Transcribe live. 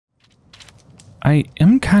I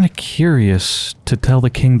am kind of curious to tell the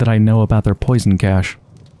king that I know about their poison cache.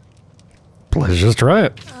 Let's just try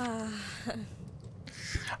it.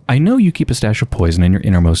 I know you keep a stash of poison in your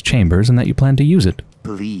innermost chambers and that you plan to use it.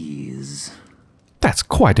 Please. That's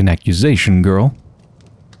quite an accusation, girl.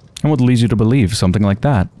 And what leads you to believe something like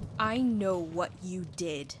that? I know what you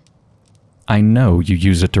did. I know you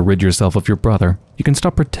use it to rid yourself of your brother. You can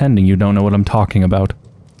stop pretending you don't know what I'm talking about.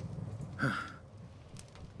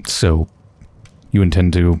 So, you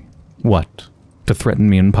intend to... what? To threaten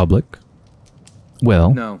me in public?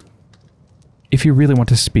 Well... No. If you really want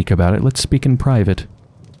to speak about it, let's speak in private.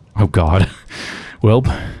 Oh god. Well,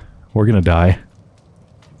 we're gonna die.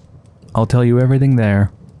 I'll tell you everything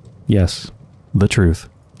there. Yes, the truth.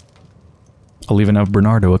 I'll even have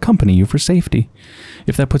Bernardo accompany you for safety,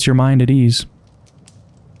 if that puts your mind at ease.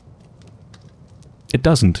 It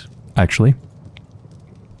doesn't, actually.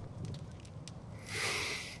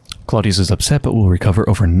 Claudius is upset, but will recover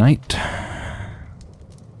overnight.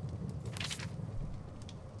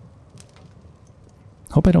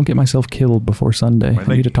 Hope I don't get myself killed before Sunday.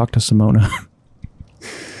 I need to talk to Simona.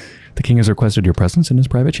 The king has requested your presence in his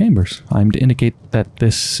private chambers. I'm to indicate that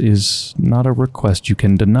this is not a request you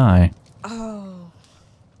can deny. Oh.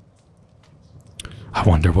 I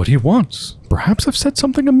wonder what he wants. Perhaps I've said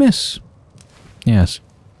something amiss. Yes.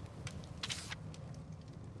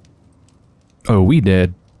 Oh, we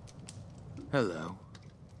did. Hello.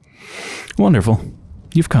 Wonderful.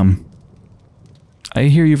 You've come. I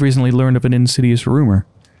hear you've recently learned of an insidious rumor.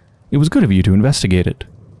 It was good of you to investigate it.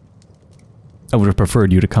 I would have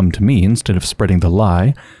preferred you to come to me instead of spreading the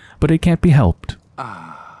lie, but it can't be helped.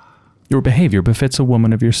 Your behavior befits a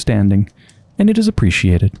woman of your standing, and it is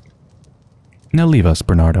appreciated. Now leave us,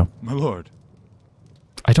 Bernardo. My lord.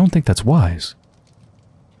 I don't think that's wise.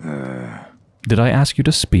 Did I ask you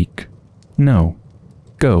to speak? No.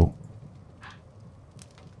 Go.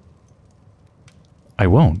 I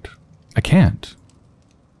won't. I can't.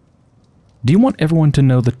 Do you want everyone to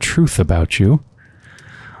know the truth about you?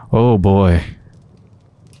 Oh boy.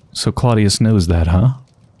 So Claudius knows that, huh?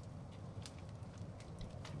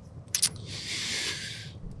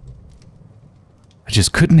 I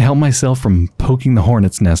just couldn't help myself from poking the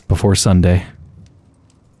hornet's nest before Sunday.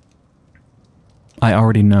 I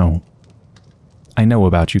already know. I know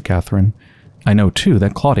about you, Catherine. I know, too,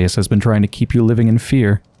 that Claudius has been trying to keep you living in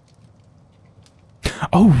fear.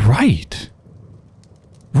 Oh, right!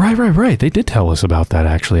 Right. They did tell us about that,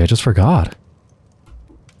 actually. I just forgot.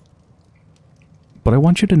 But I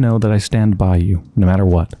want you to know that I stand by you, no matter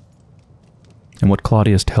what. And what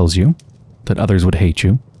Claudius tells you, that others would hate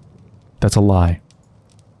you, that's a lie.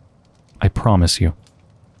 I promise you.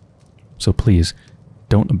 So please,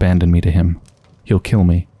 don't abandon me to him. He'll kill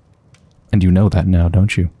me. And you know that now,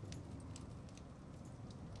 don't you?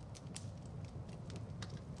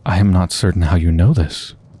 I am not certain how you know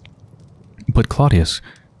this. But Claudius,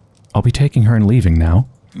 I'll be taking her and leaving now.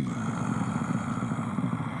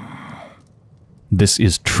 This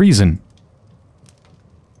is treason.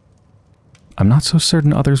 I'm not so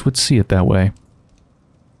certain others would see it that way.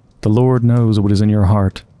 The Lord knows what is in your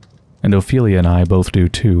heart, and Ophelia and I both do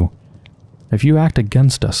too. If you act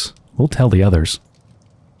against us, we'll tell the others.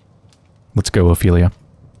 Let's go, Ophelia.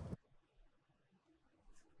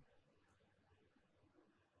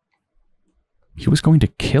 He was going to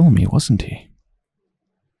kill me, wasn't he?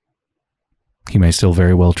 He may still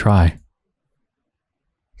very well try.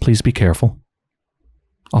 Please be careful.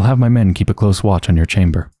 I'll have my men keep a close watch on your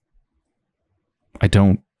chamber. I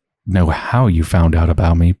don't know how you found out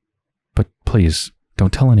about me, but please,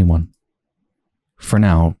 don't tell anyone. For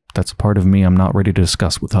now, that's a part of me I'm not ready to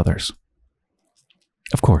discuss with others.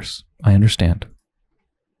 Of course, I understand.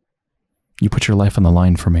 You put your life on the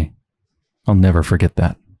line for me. I'll never forget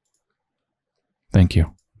that. Thank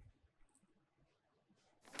you.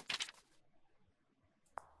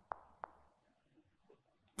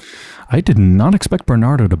 I did not expect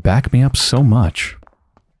Bernardo to back me up so much.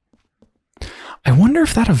 I wonder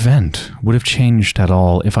if that event would have changed at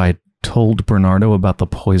all if I had told Bernardo about the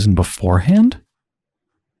poison beforehand?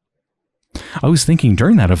 I was thinking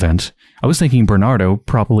during that event, Bernardo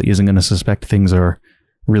probably isn't going to suspect things are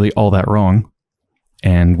really all that wrong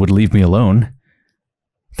and would leave me alone,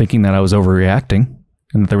 thinking that I was overreacting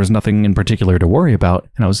and that there was nothing in particular to worry about.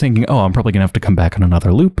 And I was thinking, oh, I'm probably going to have to come back on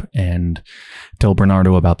another loop and tell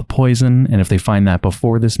Bernardo about the poison. And if they find that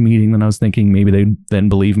before this meeting, then I was thinking maybe they'd then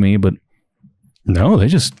believe me. But no, they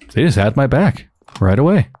just had my back right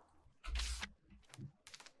away.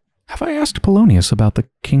 Have I asked Polonius about the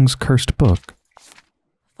King's Cursed Book?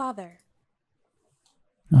 Father.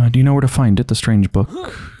 Do you know where to find it, the strange book?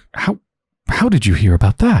 How did you hear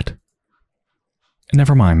about that?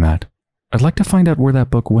 Never mind that. I'd like to find out where that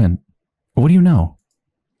book went. What do you know?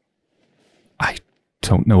 I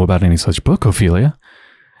don't know about any such book, Ophelia.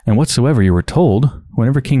 And whatsoever you were told,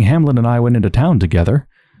 whenever King Hamlet and I went into town together,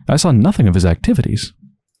 I saw nothing of his activities.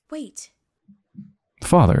 Wait.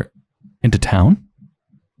 Father, into town?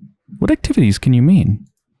 What activities can you mean?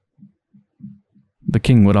 The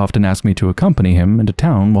king would often ask me to accompany him into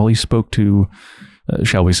town while he spoke to,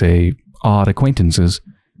 shall we say, odd acquaintances.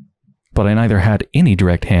 But I neither had any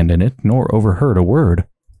direct hand in it, nor overheard a word.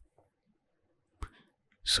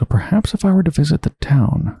 So perhaps if I were to visit the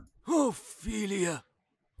town... Ophelia!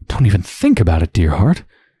 Don't even think about it, dear heart.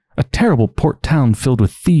 A terrible port town filled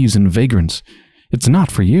with thieves and vagrants. It's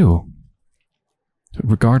not for you.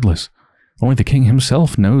 Regardless, only the king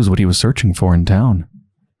himself knows what he was searching for in town.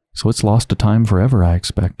 So it's lost to time forever, I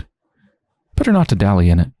expect. Better not to dally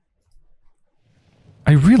in it.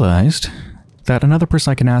 I realized that another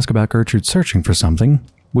person I can ask about Gertrude searching for something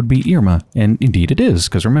would be Irma, and indeed it is,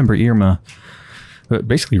 because remember, Irma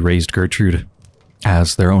basically raised Gertrude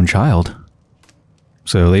as their own child.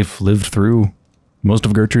 So they've lived through most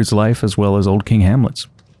of Gertrude's life as well as old King Hamlet's.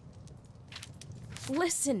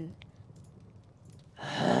 Listen.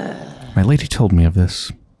 My lady told me of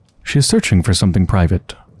this. She is searching for something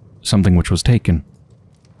private, something which was taken.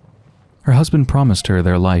 Her husband promised her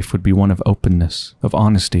their life would be one of openness, of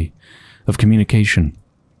honesty, of communication.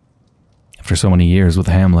 After so many years with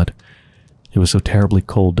Hamlet, it was so terribly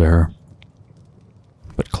cold to her.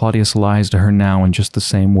 But Claudius lies to her now in just the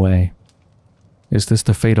same way. Is this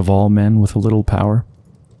the fate of all men with a little power?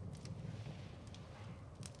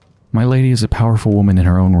 My lady is a powerful woman in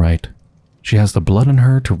her own right. She has the blood in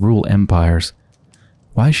her to rule empires.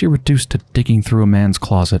 Why is she reduced to digging through a man's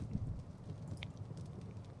closet?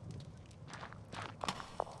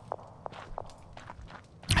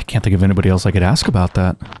 I can't think of anybody else I could ask about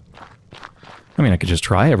that. I mean, I could just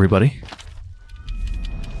try everybody.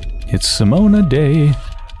 It's Simona Day.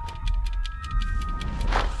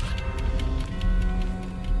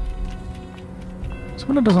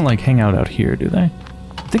 Simona doesn't like hang out here, do they?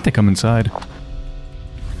 I think they come inside.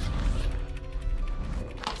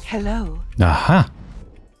 Hello. Aha!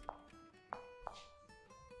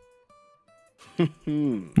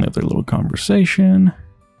 Another little conversation.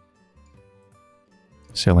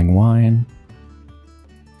 Selling wine.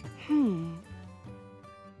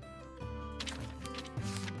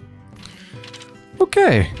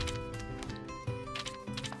 Okay.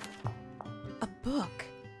 A book.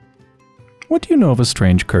 What do you know of a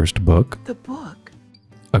strange cursed book? The book.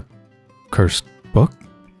 A cursed book?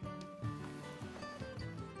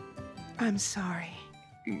 I'm sorry.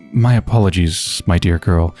 My apologies, my dear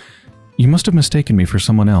girl. You must have mistaken me for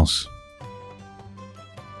someone else.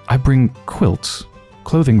 I bring quilts,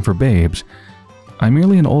 clothing for babes. I'm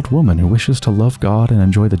merely an old woman who wishes to love God and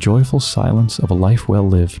enjoy the joyful silence of a life well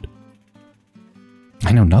lived.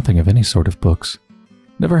 I know nothing of any sort of books.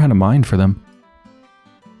 Never had a mind for them.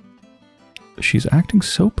 She's acting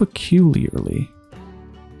so peculiarly.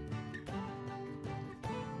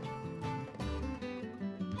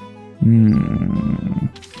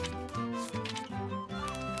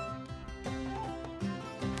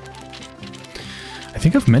 I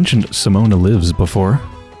think I've mentioned Simona Lives before.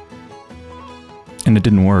 And it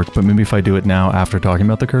didn't work, but maybe if I do it now after talking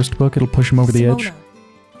about the cursed book, it'll push him over the edge.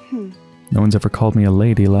 No one's ever called me a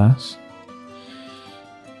lady, lass.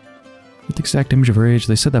 With the exact image of her age,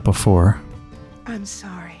 they said that before. I'm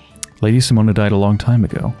sorry. Lady Simona died a long time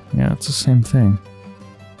ago. Yeah, it's the same thing.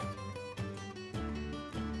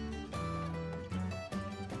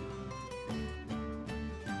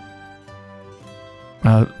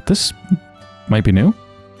 This might be new.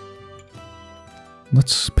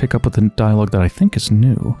 Let's pick up with the dialogue that I think is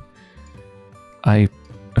new. I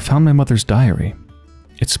found my mother's diary.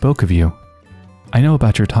 It spoke of you. I know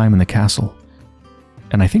about your time in the castle.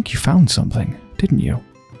 And I think you found something, didn't you?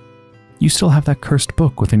 You still have that cursed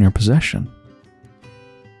book within your possession.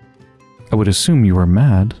 I would assume you were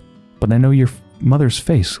mad, but I know your mother's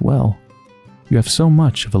face well. You have so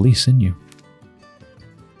much of Elise in you.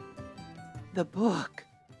 The book.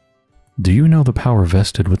 Do you know the power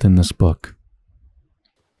vested within this book?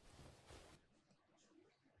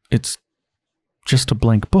 It's just a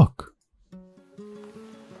blank book.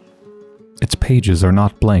 Its pages are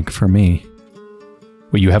not blank for me.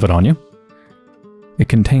 Well, you have it on you? It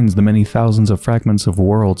contains the many thousands of fragments of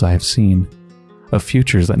worlds I have seen, of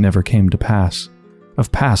futures that never came to pass,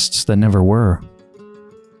 of pasts that never were.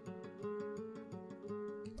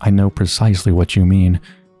 I know precisely what you mean,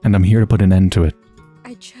 and I'm here to put an end to it.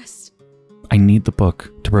 I need the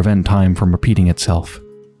book to prevent time from repeating itself.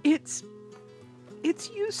 It's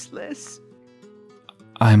useless.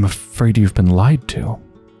 I'm afraid you've been lied to.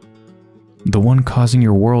 The one causing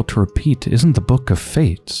your world to repeat isn't the Book of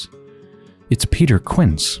Fates. It's Peter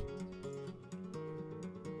Quince.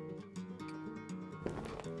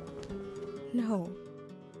 No.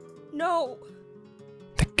 No!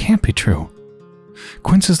 That can't be true.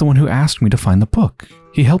 Quince is the one who asked me to find the book.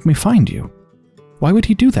 He helped me find you. Why would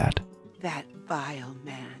he do that? That vile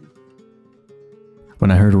man. When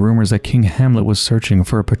I heard rumors that King Hamlet was searching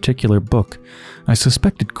for a particular book, I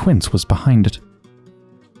suspected Quince was behind it.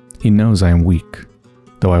 He knows I am weak.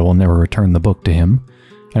 Though I will never return the book to him,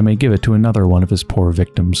 I may give it to another one of his poor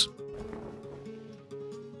victims.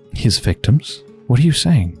 His victims? What are you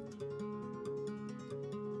saying?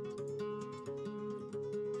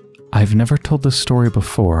 I've never told this story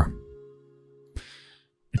before.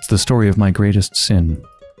 It's the story of my greatest sin.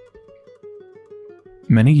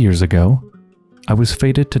 Many years ago, I was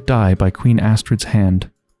fated to die by Queen Astrid's hand.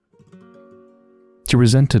 She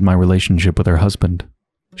resented my relationship with her husband.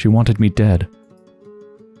 She wanted me dead.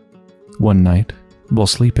 One night, while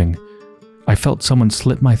sleeping, I felt someone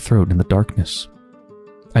slit my throat in the darkness.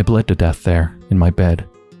 I bled to death there, in my bed.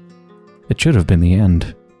 It should have been the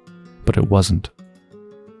end, but it wasn't.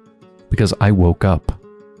 Because I woke up,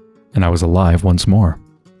 and I was alive once more.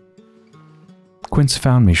 Quince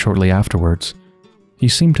found me shortly afterwards. He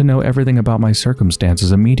seemed to know everything about my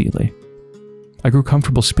circumstances immediately. I grew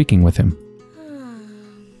comfortable speaking with him.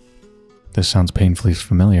 This sounds painfully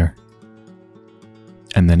familiar.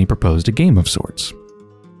 And then he proposed a game of sorts.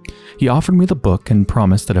 He offered me the book and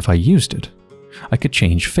promised that if I used it, I could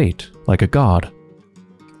change fate, like a god.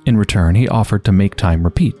 In return, he offered to make time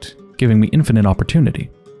repeat, giving me infinite opportunity.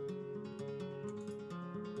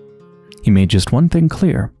 He made just one thing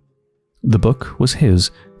clear. The book was his,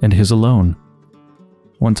 and his alone.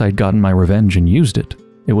 Once I'd gotten my revenge and used it,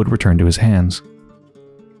 it would return to his hands.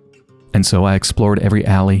 And so I explored every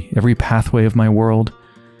alley, every pathway of my world.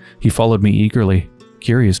 He followed me eagerly,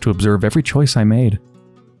 curious to observe every choice I made.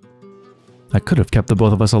 I could have kept the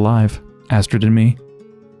both of us alive, Astrid and me,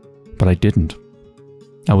 but I didn't.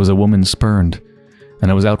 I was a woman spurned,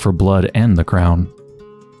 and I was out for blood and the crown.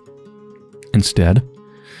 Instead,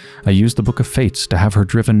 I used the Book of Fates to have her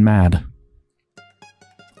driven mad.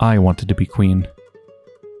 I wanted to be queen.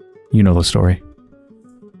 You know the story.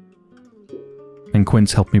 And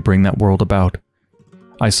Quince helped me bring that world about.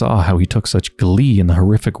 I saw how he took such glee in the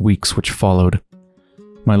horrific weeks which followed.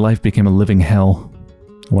 My life became a living hell,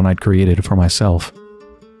 one I'd created for myself.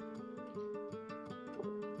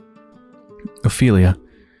 Ophelia,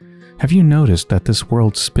 have you noticed that this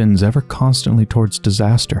world spins ever constantly towards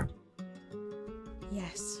disaster?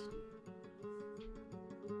 Yes.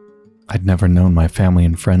 I'd never known my family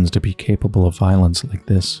and friends to be capable of violence like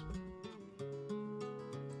this.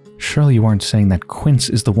 Surely you aren't saying that Quince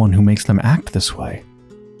is the one who makes them act this way?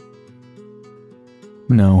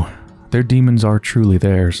 No, their demons are truly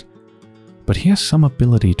theirs, but he has some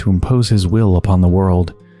ability to impose his will upon the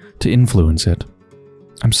world, to influence it.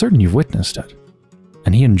 I'm certain you've witnessed it,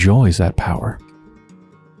 and he enjoys that power.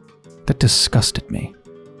 That disgusted me.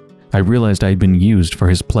 I realized I had been used for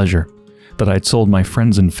his pleasure, that I had sold my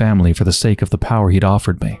friends and family for the sake of the power he'd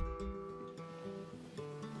offered me.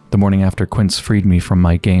 The morning after Quince freed me from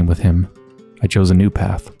my game with him, I chose a new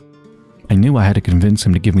path. I knew I had to convince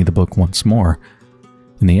him to give me the book once more.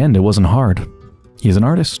 In the end, it wasn't hard. He is an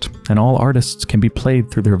artist, and all artists can be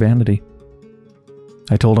played through their vanity.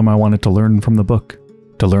 I told him I wanted to learn from the book,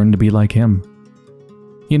 to learn to be like him.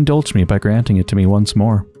 He indulged me by granting it to me once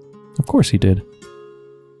more. Of course he did.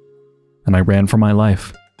 And I ran for my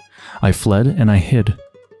life. I fled and I hid,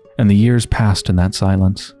 and the years passed in that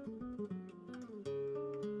silence.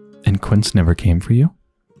 And Quince never came for you?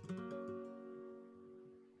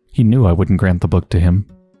 He knew I wouldn't grant the book to him.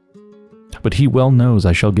 But he well knows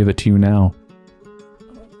I shall give it to you now.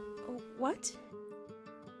 What?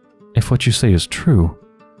 If what you say is true,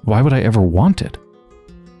 why would I ever want it?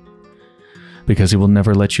 Because he will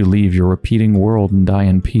never let you leave your repeating world and die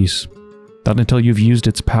in peace. Not until you've used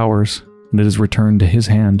its powers and it is returned to his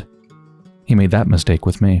hand. He made that mistake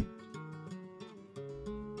with me.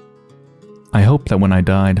 I hoped that when I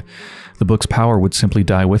died, the book's power would simply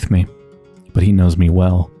die with me. But he knows me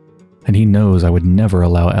well, and he knows I would never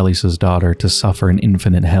allow Elisa's daughter to suffer an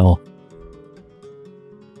infinite hell.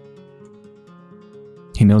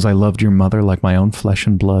 He knows I loved your mother like my own flesh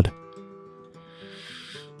and blood.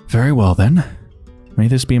 Very well then, may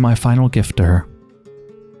this be my final gift to her.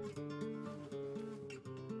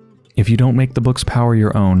 If you don't make the book's power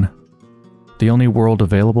your own, the only world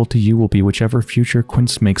available to you will be whichever future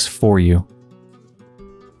Quince makes for you.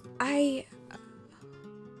 I...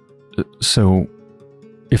 So,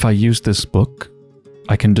 if I use this book,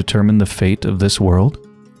 I can determine the fate of this world?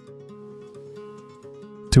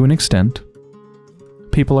 To an extent.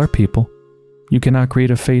 People are people. You cannot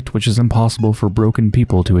create a fate which is impossible for broken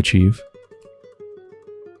people to achieve.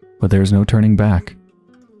 But there is no turning back.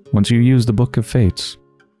 Once you use the Book of Fates,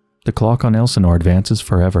 the clock on Elsinore advances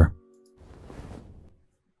forever.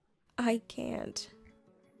 I can't.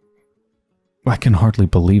 I can hardly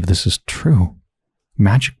believe this is true.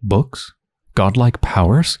 Magic books? Godlike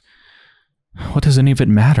powers? What does any of it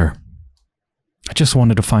matter? I just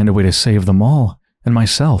wanted to find a way to save them all, and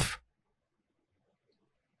myself.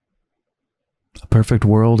 A perfect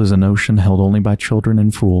world is a notion held only by children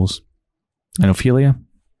and fools. And Ophelia,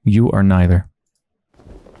 you are neither.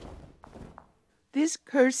 This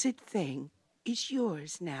cursed thing is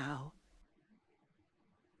yours now.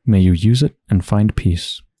 May you use it and find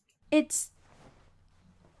peace. It's...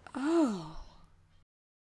 Oh.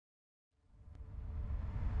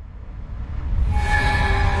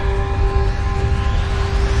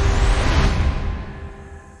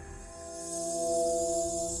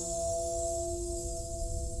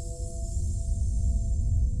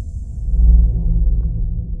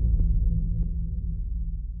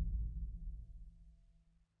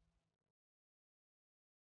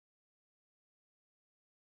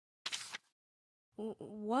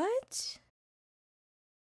 What?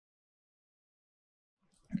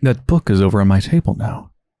 That book is over on my table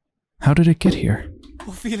now. How did it get here?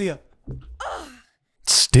 Ophelia!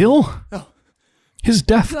 Still? No. His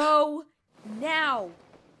death. Go now!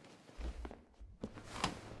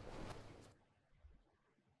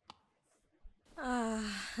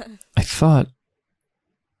 I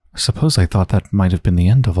suppose I thought that might have been the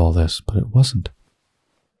end of all this, but it wasn't.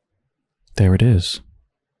 There it is.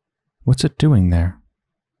 What's it doing there?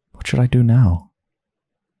 What should I do now?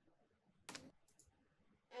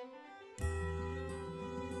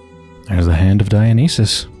 There's the hand of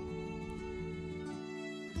Dionysus.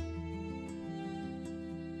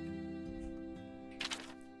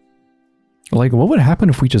 Like, what would happen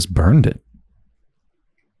if we just burned it?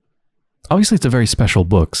 Obviously, it's a very special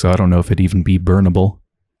book, so I don't know if it'd even be burnable.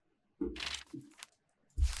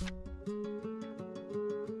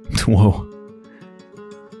 Whoa.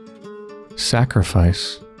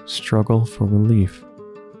 Sacrifice. Struggle for relief.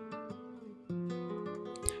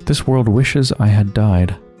 This world wishes I had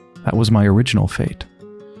died. That was my original fate.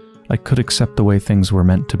 I could accept the way things were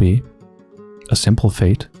meant to be. A simple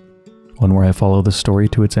fate. One where I follow the story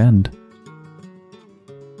to its end.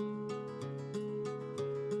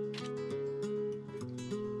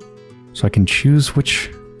 So I can choose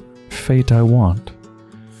which fate I want.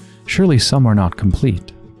 Surely some are not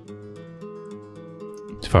complete.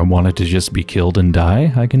 If I wanted to just be killed and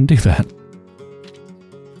die, I can do that.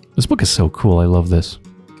 This book is so cool, I love this.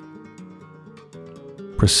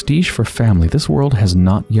 Prestige for family. This world has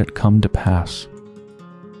not yet come to pass.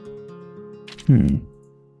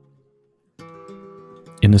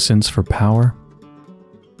 Innocence for power.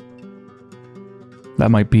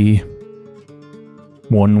 That might be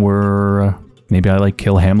one where maybe I like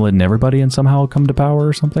kill Hamlet and everybody and somehow come to power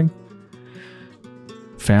or something.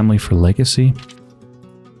 Family for legacy.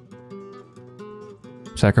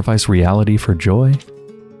 Sacrifice reality for joy.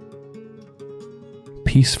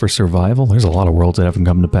 Peace for survival. There's a lot of worlds that haven't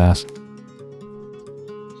come to pass.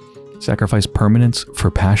 Sacrifice permanence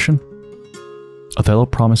for passion. Othello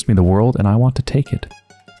promised me the world and I want to take it.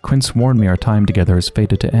 Quince warned me our time together is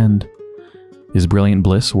fated to end. Is brilliant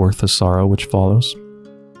bliss worth the sorrow which follows?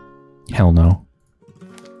 Hell no.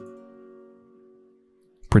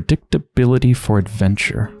 Predictability for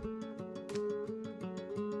adventure.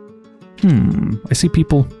 I see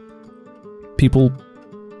people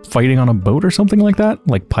fighting on a boat or something like that,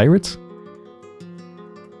 like pirates.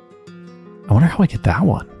 I wonder how I get that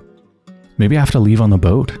one. Maybe I have to leave on the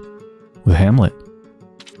boat with Hamlet.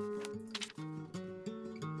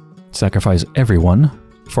 Sacrifice everyone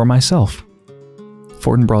for myself.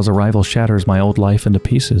 Fortinbrah's arrival shatters my old life into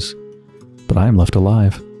pieces, but I am left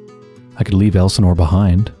alive. I could leave Elsinore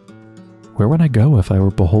behind. Where would I go if I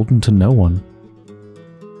were beholden to no one?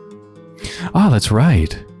 Ah, that's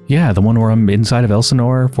right. Yeah, the one where I'm inside of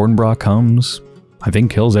Elsinore, Fortinbrah comes, I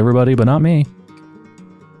think kills everybody, but not me.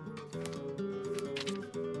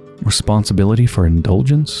 Responsibility for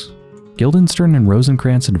indulgence? Guildenstern and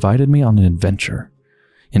Rosencrantz invited me on an adventure.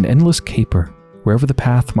 An endless caper, wherever the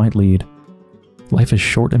path might lead. Life is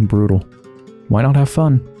short and brutal. Why not have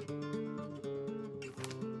fun?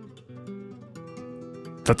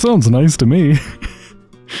 That sounds nice to me.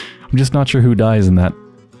 I'm just not sure who dies in that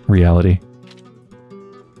reality.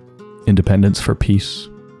 Independence for peace.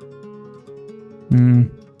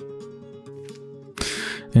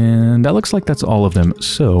 And And that looks like that's all of them.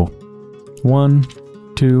 So, 1,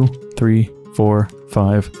 2, 3, 4,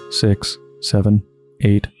 5, 6, 7,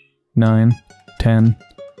 8, 9, 10,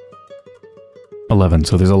 11.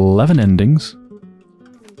 So there's 11 endings.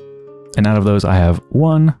 And out of those I have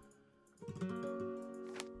 1,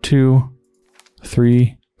 2,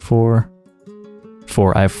 3, 4,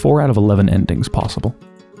 4. I have 4 out of 11 endings possible.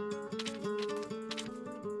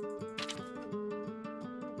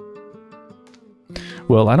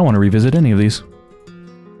 Well, I don't want to revisit any of these.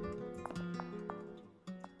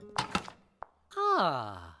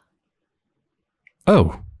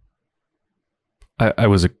 Oh. I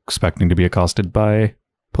was expecting to be accosted by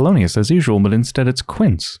Polonius as usual, but instead it's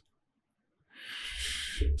Quince.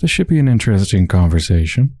 This should be an interesting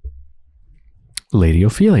conversation. Lady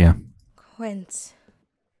Ophelia. Quince.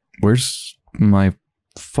 Where's my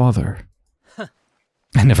father?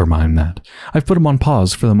 Never mind that. I've put him on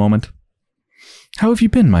pause for the moment. How have you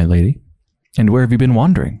been, my lady? And where have you been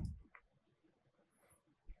wandering?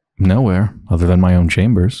 Nowhere, other than my own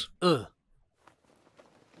chambers.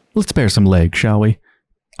 Let's bear some legs, shall we?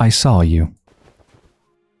 I saw you.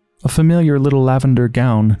 A familiar little lavender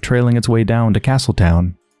gown trailing its way down to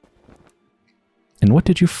Castletown. And what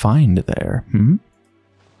did you find there, I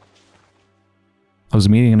was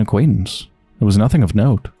meeting an acquaintance. It was nothing of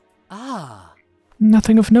note.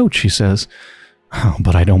 Nothing of note, she says. Oh,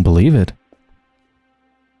 but I don't believe it.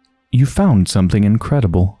 You found something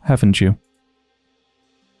incredible, haven't you?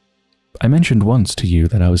 I mentioned once to you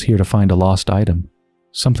that I was here to find a lost item.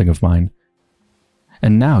 Something of mine.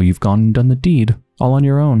 And now you've gone and done the deed, all on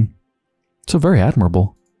your own. So very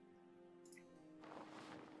admirable.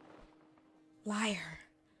 Liar.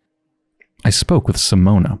 I spoke with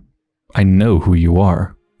Simona. I know who you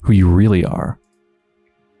are, who you really are.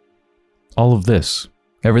 All of this,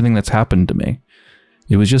 everything that's happened to me,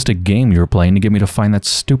 it was just a game you were playing to get me to find that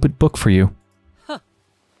stupid book for you.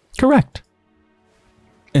 Correct.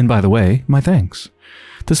 And by the way, my thanks.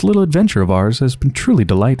 This little adventure of ours has been truly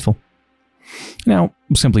delightful. Now,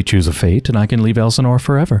 simply choose a fate and I can leave Elsinore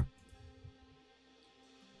forever.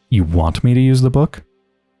 You want me to use the book?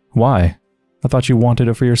 Why? I thought you wanted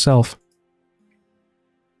it for yourself.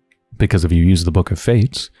 Because if you use the Book of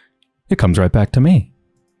Fates, it comes right back to me.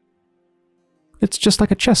 It's just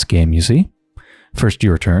like a chess game, you see. First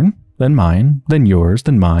your turn, then mine, then yours,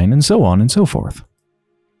 then mine, and so on and so forth.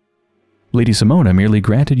 Lady Simona merely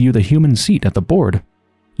granted you the human seat at the board.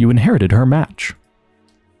 You inherited her match.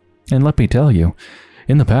 And let me tell you,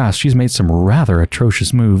 in the past she's made some rather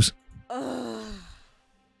atrocious moves.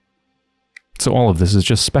 So all of this is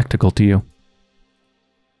just spectacle to you.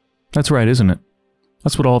 That's right, isn't it?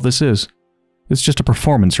 That's what all of this is. It's just a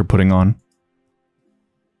performance you're putting on.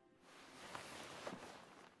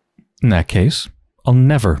 In that case, I'll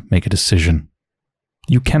never make a decision.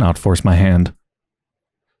 You cannot force my hand.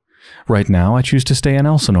 Right now, I choose to stay in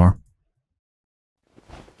Elsinore.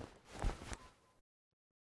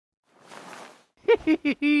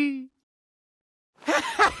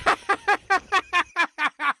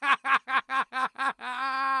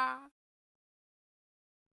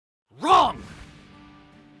 Wrong!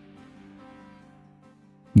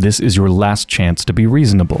 This is your last chance to be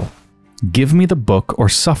reasonable. Give me the book or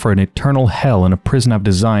suffer an eternal hell in a prison I've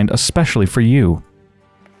designed especially for you.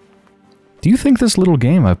 Do you think this little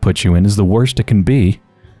game I've put you in is the worst it can be?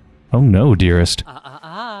 Oh no, dearest.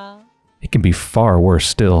 It can be far worse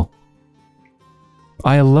still.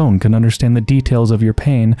 I alone can understand the details of your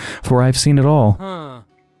pain, for I've seen it all.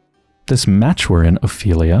 This match we're in,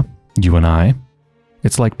 Ophelia, you and I,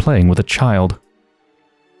 it's like playing with a child.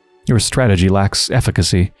 Your strategy lacks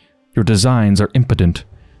efficacy. Your designs are impotent.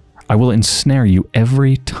 I will ensnare you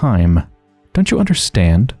every time. Don't you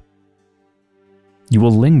understand? You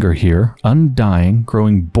will linger here, undying,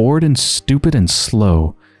 growing bored and stupid and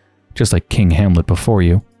slow, just like King Hamlet before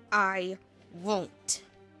you. I won't.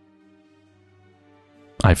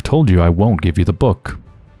 I've told you I won't give you the book.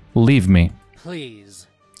 Leave me. Please.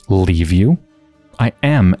 Leave you? I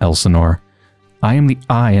am Elsinore. I am the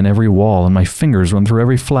eye in every wall, and my fingers run through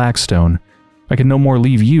every flagstone. I can no more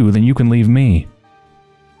leave you than you can leave me.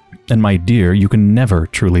 And my dear, you can never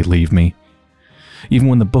truly leave me. Even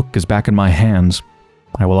when the book is back in my hands,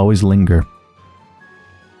 I will always linger.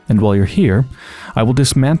 And while you're here, I will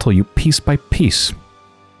dismantle you piece by piece.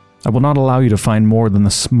 I will not allow you to find more than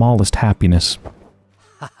the smallest happiness.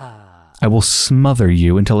 I will smother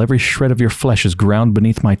you until every shred of your flesh is ground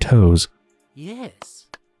beneath my toes. Yes.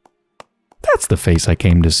 That's the face I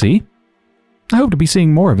came to see. I hope to be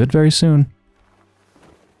seeing more of it very soon.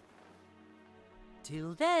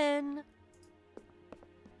 Till then.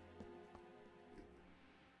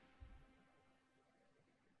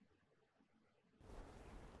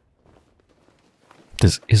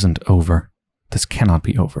 This isn't over. This cannot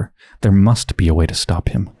be over. There must be a way to stop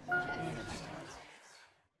him.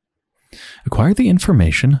 Acquire the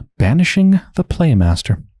information, banishing the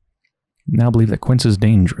Playmaster. Now believe that Quince is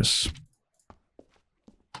dangerous.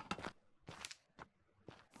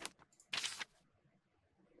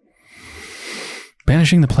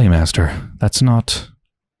 Banishing the Playmaster. That's not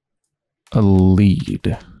a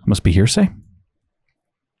lead. Must be hearsay?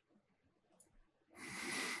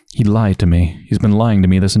 He lied to me. He's been lying to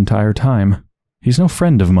me this entire time. He's no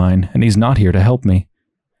friend of mine, and he's not here to help me.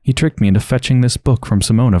 He tricked me into fetching this book from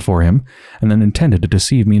Simona for him, and then intended to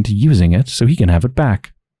deceive me into using it so he can have it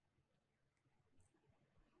back.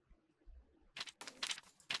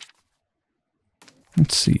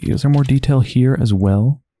 Let's see, is there more detail here as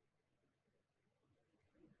well?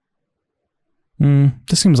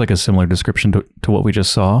 This seems like a similar description to what we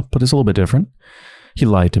just saw, but it's a little bit different. He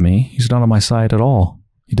lied to me. He's not on my side at all.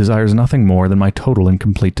 He desires nothing more than my total and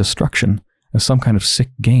complete destruction, as some kind of sick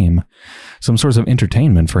game, some source of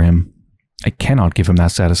entertainment for him. I cannot give him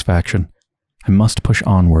that satisfaction. I must push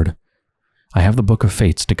onward. I have the Book of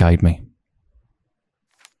Fates to guide me.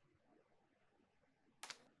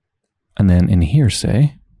 And then in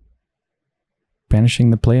hearsay,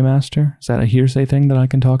 banishing the Playmaster, is that a hearsay thing that I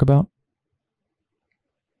can talk about?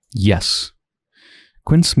 Yes.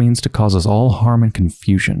 Quince means to cause us all harm and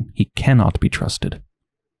confusion. He cannot be trusted.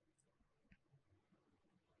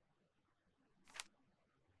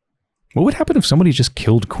 What would happen if somebody just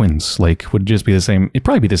killed Quince? Like, would it just be the same? It'd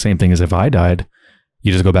probably be the same thing as if I died.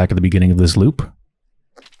 You just go back to the beginning of this loop?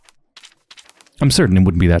 I'm certain it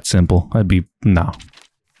wouldn't be that simple. No.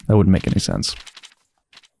 That wouldn't make any sense.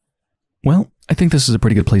 Well, I think this is a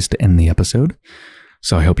pretty good place to end the episode.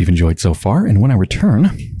 So I hope you've enjoyed so far, and when I return,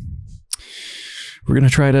 we're going to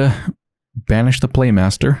try to banish the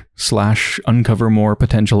Playmaster / uncover more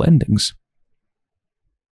potential endings.